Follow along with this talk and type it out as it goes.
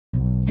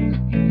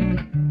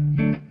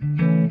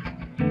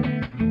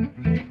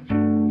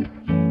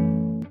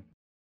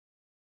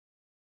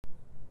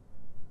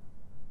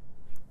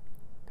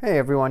Hey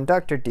everyone,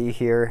 Dr. D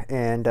here,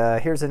 and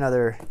here's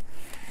another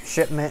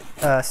shipment,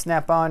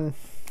 Snap-on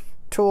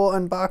tool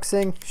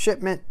unboxing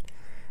shipment.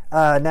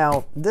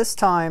 Now this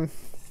time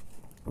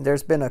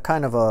there's been a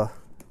kind of a,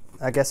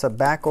 I guess, a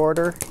back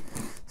order,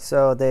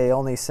 so they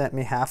only sent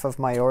me half of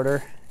my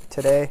order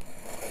today,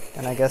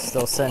 and I guess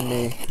they'll send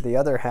me the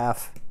other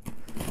half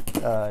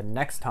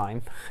next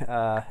time,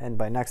 and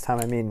by next time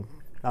I mean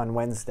on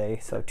Wednesday,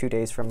 so 2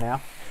 days from now.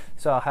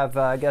 So I'll have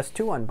I guess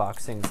 2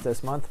 unboxings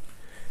this month.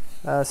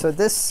 So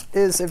this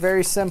is a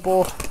very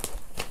simple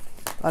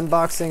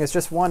unboxing. It's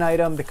just one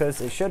item because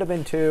it should have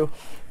been 2,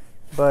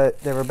 but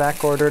they were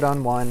back ordered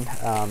on 1.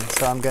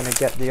 So I'm going to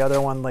get the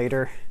other one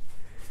later.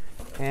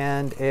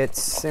 And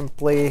it's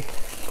simply,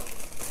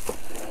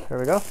 here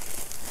we go.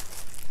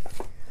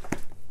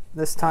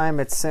 This time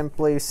it's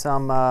simply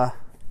some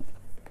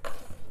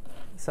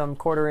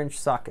 1/4-inch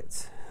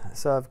sockets.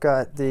 So I've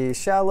got the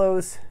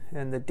shallows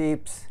and the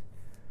deeps,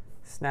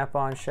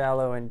 Snap-on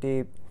shallow and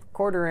deep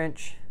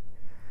 1/4-inch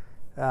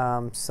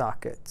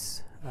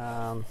sockets.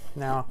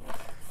 Now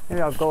maybe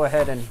I'll go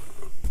ahead and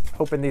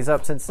open these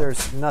up since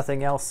there's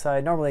nothing else.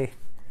 I normally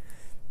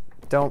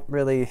don't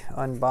really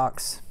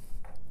unbox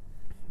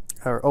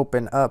or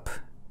open up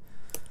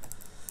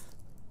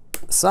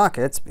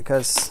sockets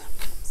because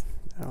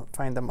I don't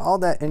find them all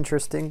that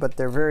interesting, but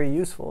they're very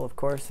useful, of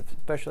course,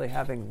 especially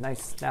having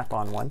nice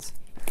Snap-on ones.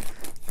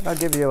 But I'll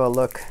give you a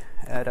look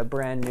at a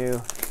brand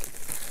new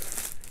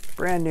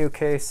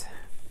case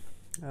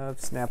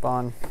of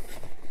Snap-on.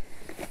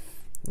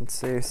 Let's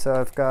see,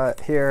 so I've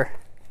got here,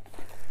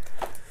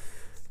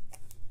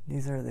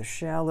 these are the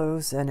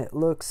shallows, and it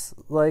looks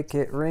like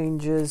it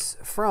ranges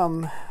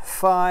from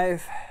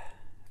 5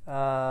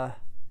 to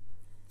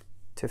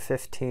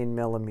 15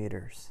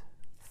 millimeters.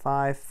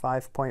 5,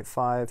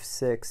 5.5,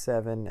 6,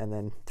 7, and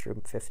then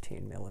through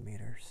 15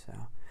 millimeters.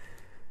 So,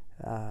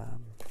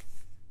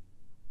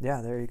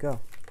 yeah, there you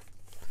go.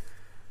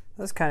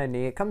 That's kind of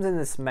neat. It comes in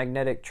this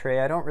magnetic tray.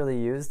 I don't really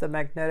use the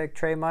magnetic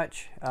tray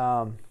much.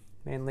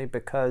 Mainly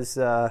because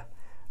I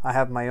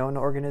have my own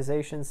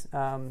organization's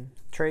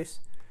trace.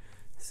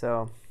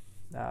 So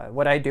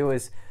what I do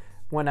is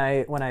when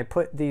I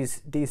put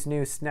these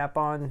new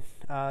Snap-on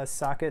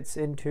sockets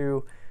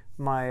into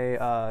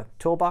my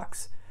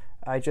toolbox,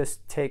 I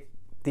just take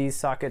these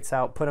sockets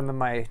out, put them in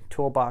my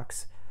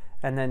toolbox,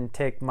 and then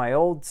take my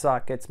old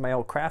sockets, my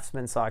old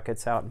Craftsman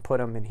sockets out and put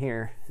them in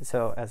here.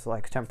 So as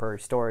like temporary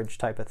storage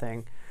type of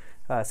thing.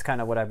 It's kind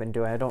of what I've been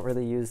doing. I don't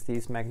really use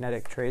these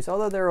magnetic trays,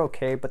 although they're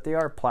okay, but they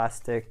are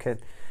plastic, and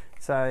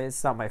so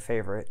it's not my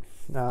favorite.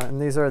 And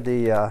these are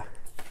the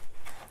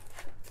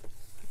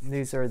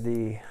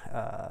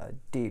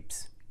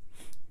deeps.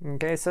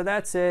 Okay, so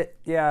that's it.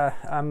 Yeah,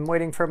 I'm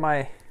waiting for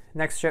my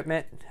next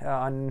shipment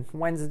on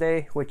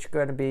Wednesday, which is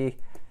going to be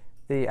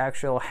the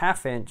actual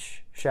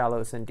 1/2-inch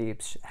shallows and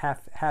deeps,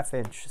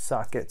 half-inch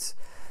sockets.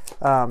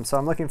 So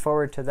I'm looking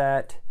forward to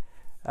that.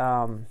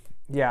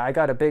 Yeah, I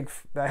got a big,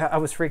 I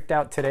was freaked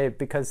out today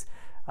because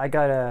I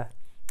got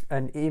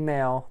an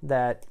email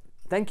that,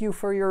 thank you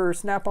for your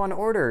Snap-on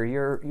order.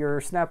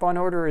 Your Snap-on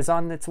order is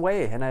on its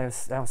way. And I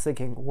was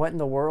thinking, what in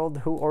the world?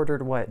 Who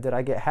ordered what? Did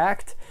I get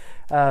hacked?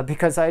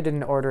 Because I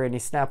didn't order any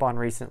Snap-on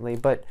recently,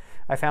 but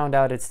I found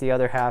out it's the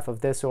other half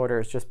of this order.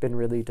 It's just been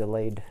really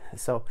delayed.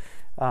 So,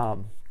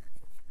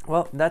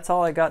 well, that's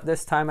all I got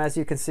this time. As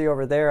you can see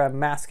over there, I'm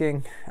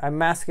masking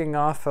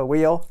off a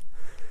wheel.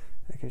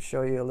 I can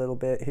show you a little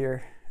bit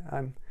here.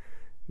 I'm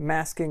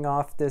masking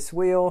off this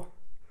wheel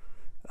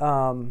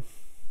for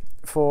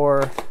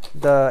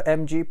the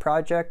MG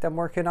project I'm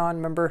working on.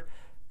 Remember,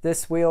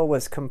 this wheel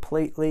was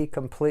completely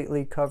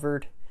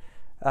covered,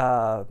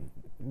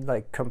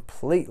 like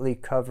completely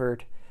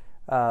covered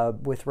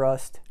with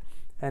rust.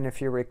 And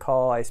if you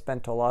recall, I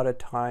spent a lot of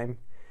time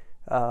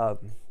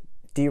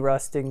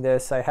derusting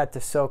this. I had to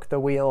soak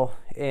the wheel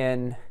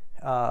in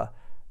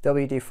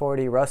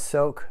WD-40 rust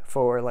soak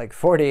for like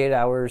 48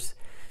 hours.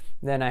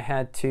 Then I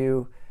had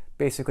to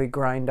basically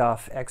grind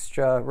off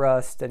extra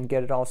rust and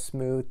get it all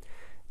smooth.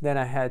 Then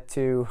I had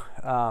to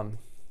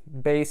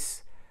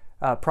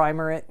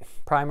primer,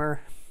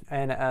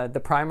 and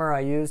the primer I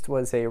used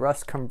was a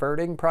rust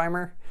converting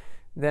primer.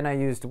 Then I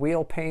used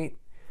wheel paint,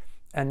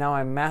 and now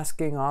I'm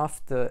masking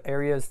off the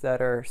areas that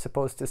are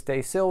supposed to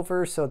stay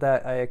silver so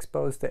that I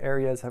expose the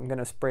areas I'm going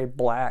to spray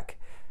black.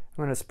 I'm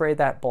going to spray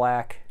that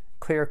black,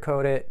 clear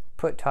coat it,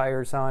 put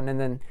tires on, and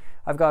then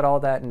I've got all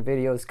that in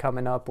videos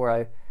coming up where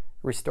I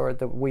restored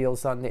the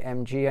wheels on the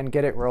MG and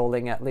get it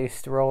rolling, at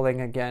least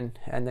rolling again,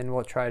 and then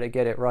we'll try to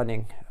get it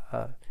running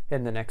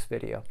in the next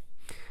video.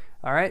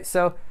 All right,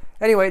 so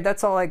anyway,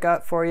 that's all I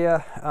got for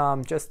you.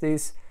 Just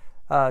these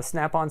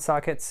Snap-on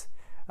sockets.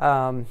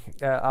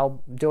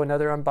 I'll do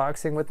another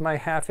unboxing with my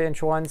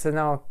 1/2-inch ones, and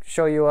I'll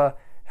show you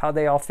how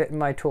they all fit in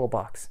my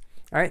toolbox.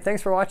 All right,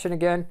 thanks for watching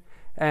again,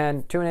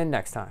 and tune in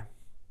next time.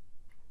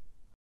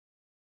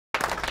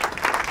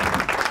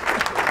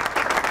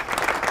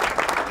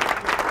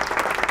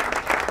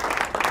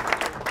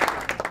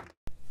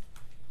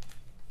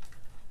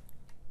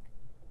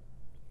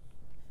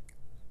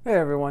 Hey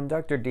everyone,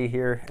 Dr. D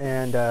here,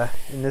 and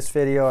in this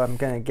video I'm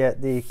going to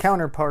get the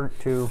counterpart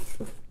to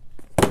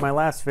my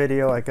last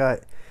video. I got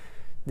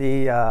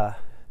the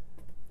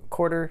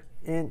 1/4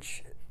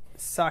 inch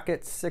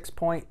socket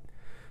 6-point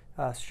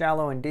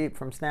shallow and deep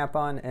from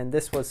Snap-on, and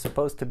this was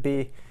supposed to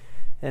be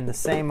in the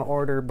same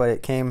order, but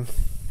it came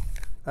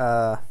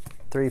 3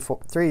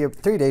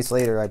 days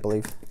later, I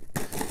believe.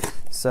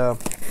 So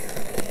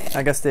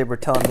I guess they were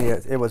telling me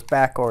it was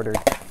back ordered.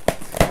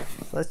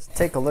 Let's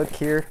take a look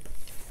here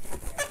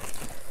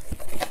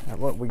at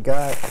what we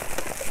got.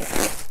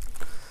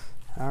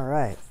 All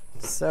right,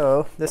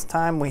 so this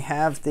time we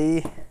have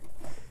the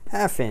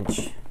 1/2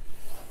 inch.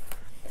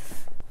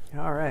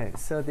 All right,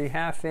 so the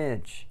 1/2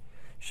 inch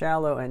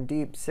shallow and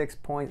deep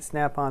 6-point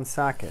Snap-on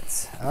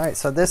sockets. All right,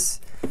 so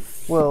this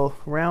will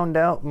round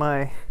out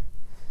my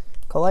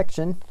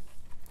collection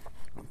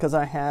because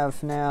I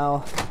have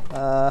now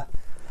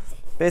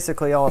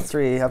basically all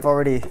 3. I've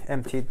already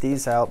emptied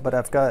these out, but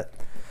I've got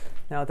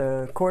now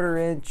the 1/4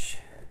 inch,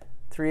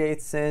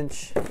 3/8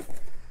 inch,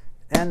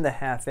 and the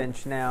 1/2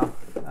 inch now,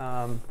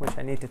 which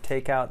I need to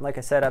take out. Like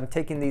I said, I'm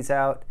taking these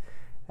out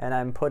and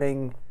I'm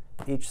putting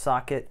each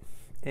socket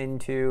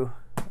into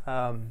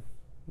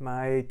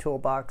my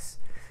toolbox,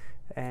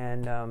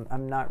 and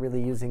I'm not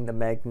really using the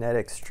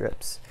magnetic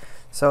strips.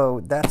 So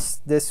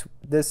that's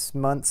this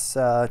month's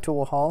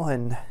tool haul,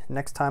 and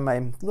next time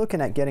I'm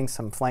looking at getting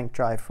some flank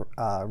drive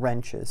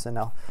wrenches, and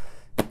I'll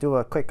do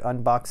a quick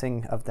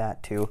unboxing of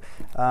that too.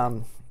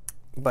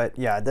 But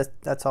yeah,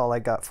 that's all I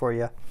got for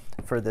you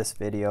for this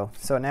video.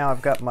 So now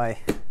I've got my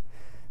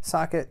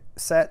socket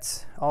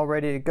sets all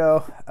ready to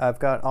go. I've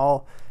got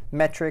all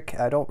metric.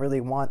 I don't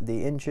really want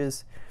the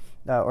inches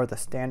or the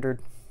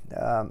standard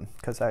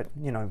because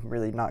I'm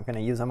really not going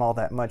to use them all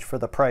that much for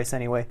the price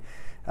anyway.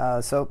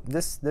 So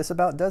this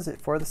about does it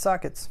for the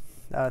sockets.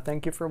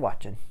 Thank you for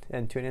watching,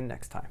 and tune in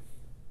next time.